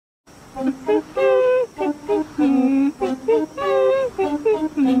Welcome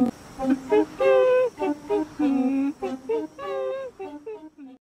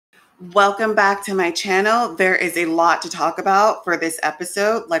back to my channel. There is a lot to talk about for this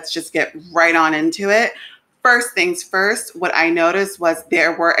episode. Let's just get right on into it. First things first, what I noticed was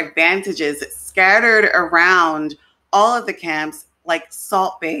there were advantages scattered around all of the camps, like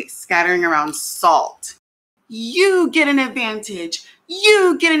Salt Bae scattering around salt. You get an advantage.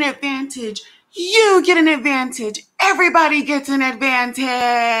 You get an advantage. You get an advantage. Everybody gets an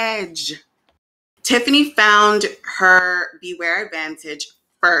advantage. Tiffany found her Beware advantage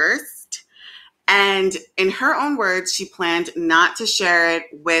first, and in her own words, she planned not to share it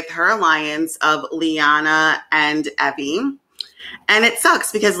with her alliance of Liana and Evie. And it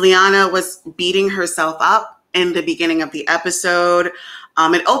sucks because Liana was beating herself up in the beginning of the episode.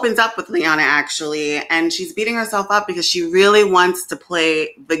 It opens up with Liana actually, and she's beating herself up because she really wants to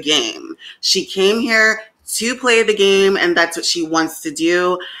play the game. She came here to play the game, and that's what she wants to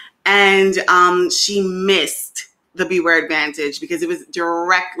do. And she missed the Beware advantage because it was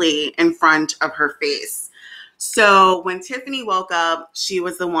directly in front of her face. So when Tiffany woke up, she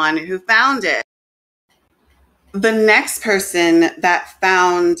was the one who found it. The next person that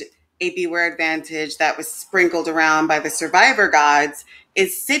found a Beware advantage that was sprinkled around by the survivor gods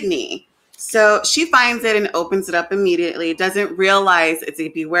is Sydney. So she finds it and opens it up immediately, doesn't realize it's a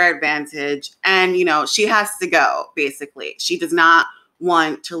Beware advantage. And, she has to go, basically. She does not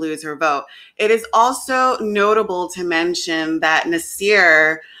want to lose her vote. It is also notable to mention that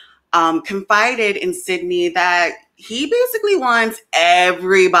Nasir confided in Sydney that he basically wants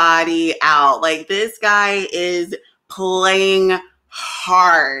everybody out. Like, this guy is playing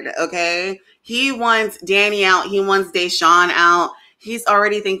hard, okay? He wants Danny out. He wants Deshawn out. He's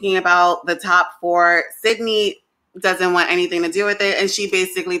already thinking about the top 4. Sydney doesn't want anything to do with it, and she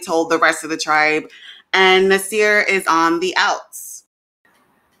basically told the rest of the tribe, and Nasir is on the outs.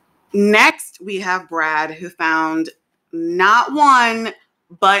 Next, we have Brad, who found not 1,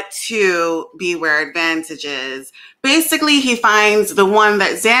 but 2 Beware advantages. Basically, he finds the one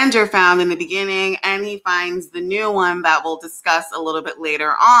that Xander found in the beginning, and he finds the new one that we'll discuss a little bit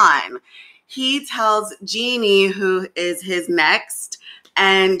later on. He tells Jeannie who is his next,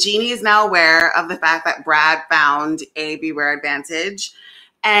 and Jeannie is now aware of the fact that Brad found a Beware advantage.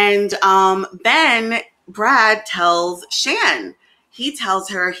 And then Brad tells Shan. He tells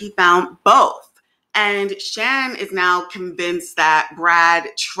her he found both. And Shan is now convinced that Brad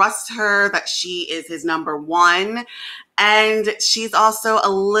trusts her, that she is his number 1. And she's also a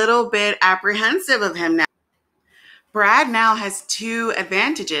little bit apprehensive of him now. Brad now has 2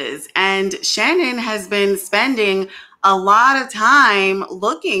 advantages, and Shannon has been spending a lot of time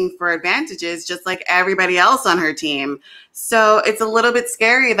looking for advantages, just like everybody else on her team. So it's a little bit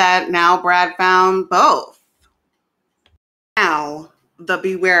scary that now Brad found both. Now, the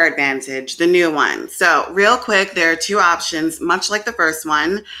Beware advantage, the new one. So real quick, there are 2 options, much like the first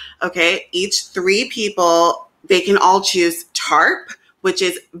one. Okay, each 3 people, they can all choose TARP, which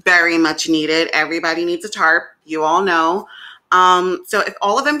is very much needed. Everybody needs a TARP, you all know. So if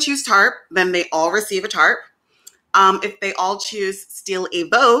all of them choose TARP, then they all receive a TARP. If they all choose Steal a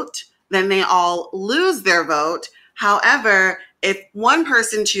Vote, then they all lose their vote. However, if one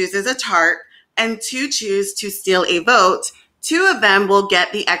person chooses a TARP and 2 choose to steal a vote, 2 of them will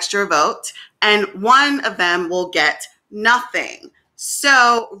get the extra vote and 1 of them will get nothing.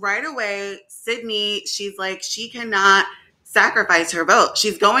 So right away, Sydney, she's like, she cannot sacrifice her vote.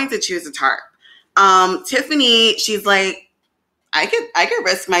 She's going to choose a TARP. Tiffany, she's like, I could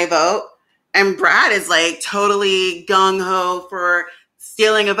risk my vote. And Brad is like totally gung-ho for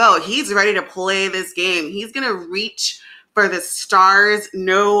stealing a vote. He's ready to play this game. He's going to reach for the stars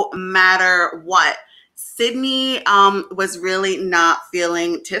no matter what. Sydney was really not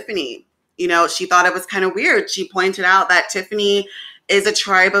feeling Tiffany. She thought it was kind of weird. She pointed out that Tiffany is a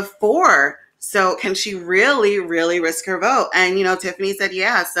tribe of 4. So can she really, really risk her vote? And, Tiffany said,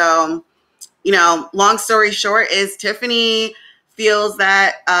 yeah. So, long story short is Tiffany feels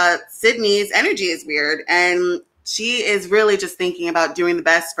that Sydney's energy is weird. And she is really just thinking about doing the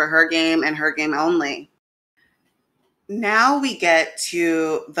best for her game and her game only. Now we get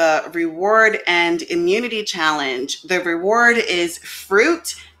to the reward and immunity challenge. The reward is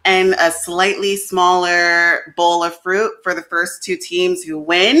fruit and a slightly smaller bowl of fruit for the first 2 teams who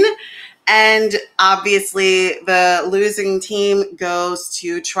win. And obviously the losing team goes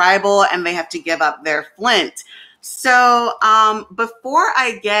to tribal and they have to give up their flint. So before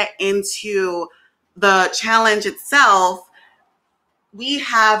I get into the challenge itself, we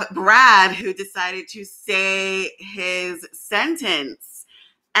have Brad who decided to say his sentence.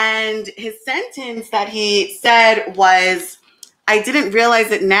 And his sentence that he said was, I didn't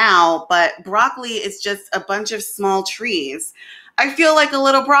realize it now, but broccoli is just a bunch of small trees. I feel like a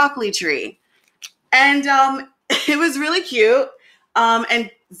little broccoli tree. And it was really cute.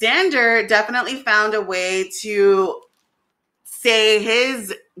 And Xander definitely found a way to say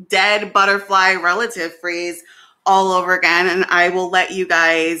his dead butterfly relative phrase all over again. And I will let you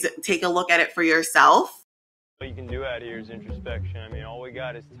guys take a look at it for yourself. What you can do out here is introspection. I mean, all we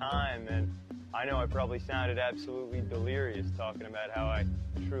got is time. And I know I probably sounded absolutely delirious talking about how I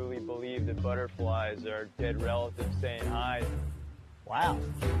truly believe that butterflies are dead relatives saying hi. Wow.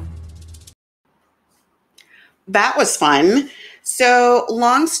 That was fun. So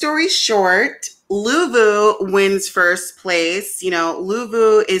long story short, Luvu wins first place. You know,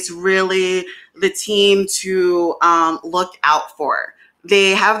 Luvu is really the team to look out for.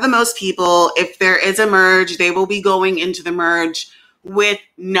 They have the most people. If there is a merge, they will be going into the merge with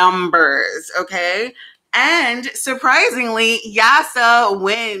numbers, okay? And surprisingly, Yasa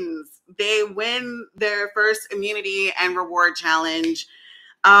wins. They win their first immunity and reward challenge.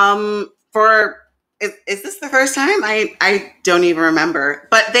 Is this the first time? I don't even remember.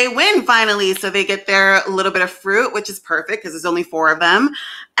 But they win finally, so they get their little bit of fruit, which is perfect because there's only 4 of them.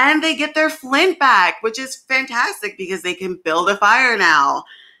 And they get their flint back, which is fantastic because they can build a fire now.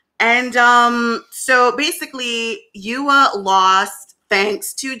 And so basically, Yua lost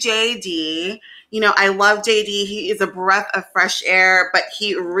thanks to JD. You know, I love JD. He is a breath of fresh air, but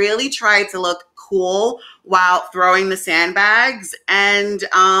he really tried to look cool while throwing the sandbags. And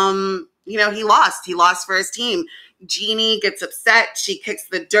you know, he lost. He lost for his team. Jeannie gets upset. She kicks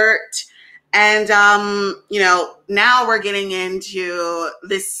the dirt. And, you know, now we're getting into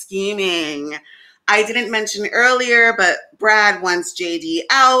this scheming. I didn't mention earlier, but Brad wants JD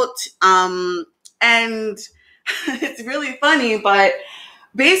out. And it's really funny, but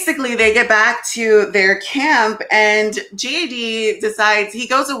basically they get back to their camp and JD decides he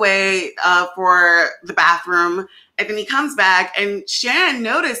goes away for the bathroom. And then he comes back and Shan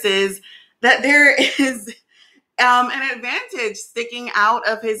notices that there is an advantage sticking out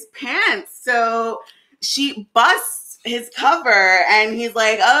of his pants. So she busts his cover and he's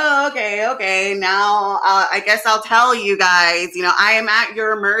like, oh, okay. Now I guess I'll tell you guys, you know, I am at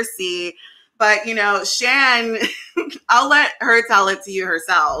your mercy. But, you know, Shan, I'll let her tell it to you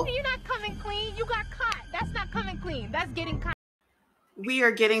herself. You're not coming clean. You got caught. That's not coming clean. That's getting caught. We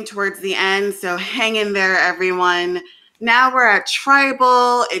are getting towards the end, so hang in there, everyone. Now we're at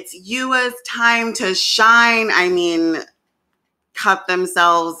Tribal. It's Yua's time to shine. I mean, cut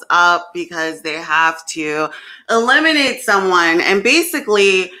themselves up because they have to eliminate someone. And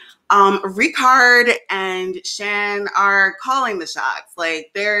basically, Ricard and Shan are calling the shots.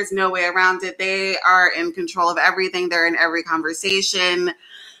 Like, there's no way around it. They are in control of everything. They're in every conversation.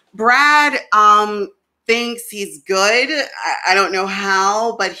 Brad thinks he's good. I don't know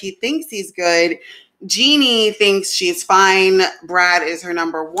how, but he thinks he's good. Jeannie thinks she's fine. Brad is her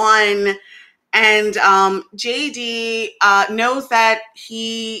number 1. And JD knows that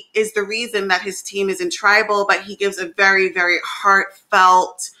he is the reason that his team is in Tribal, but he gives a very, very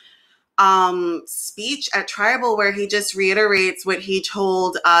heartfelt speech at Tribal where he just reiterates what he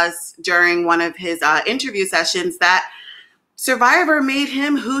told us during one of his interview sessions, that Survivor made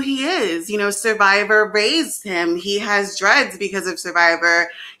him who he is. You know, Survivor raised him. He has dreads because of Survivor.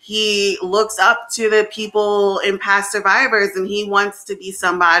 He looks up to the people in past Survivors and he wants to be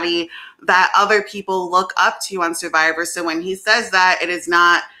somebody that other people look up to on Survivor. So when he says that, it is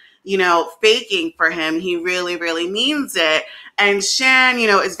not, you know, faking for him. He really, really means it. And Shan, you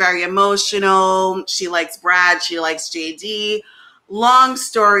know, is very emotional. She likes Brad. She likes JD. Long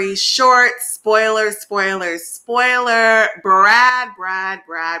story short, spoiler,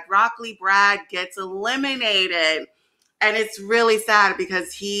 Broccoli Brad gets eliminated. And it's really sad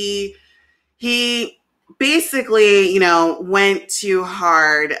because he basically, you know, went too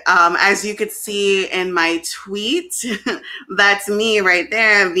hard. As you could see in my tweet, that's me right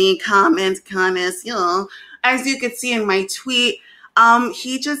there, the comment, you know, as you could see in my tweet,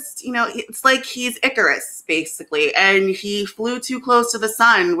 he just, you know, it's like he's Icarus, basically, and he flew too close to the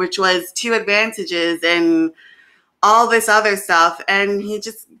sun, which was 2 advantages and all this other stuff, and he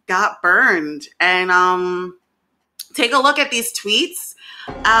just got burned. And take a look at these tweets,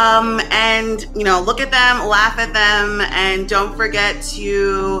 and, you know, look at them, laugh at them, and don't forget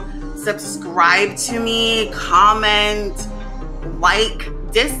to subscribe to me, comment, like,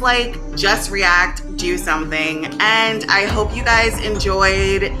 dislike, just react, do something. And I hope you guys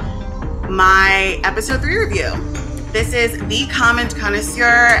enjoyed my episode 3 review. This is The Comment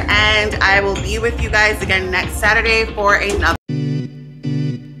Connoisseur, and I will be with you guys again next Saturday for another.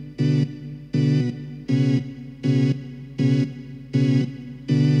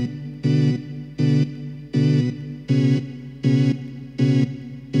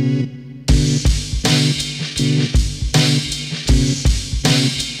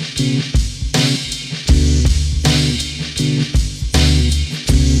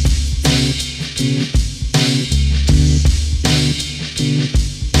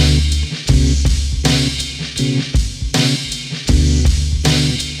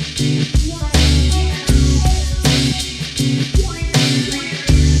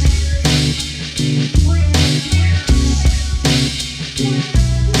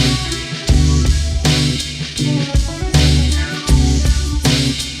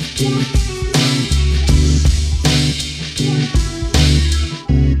 Thank you.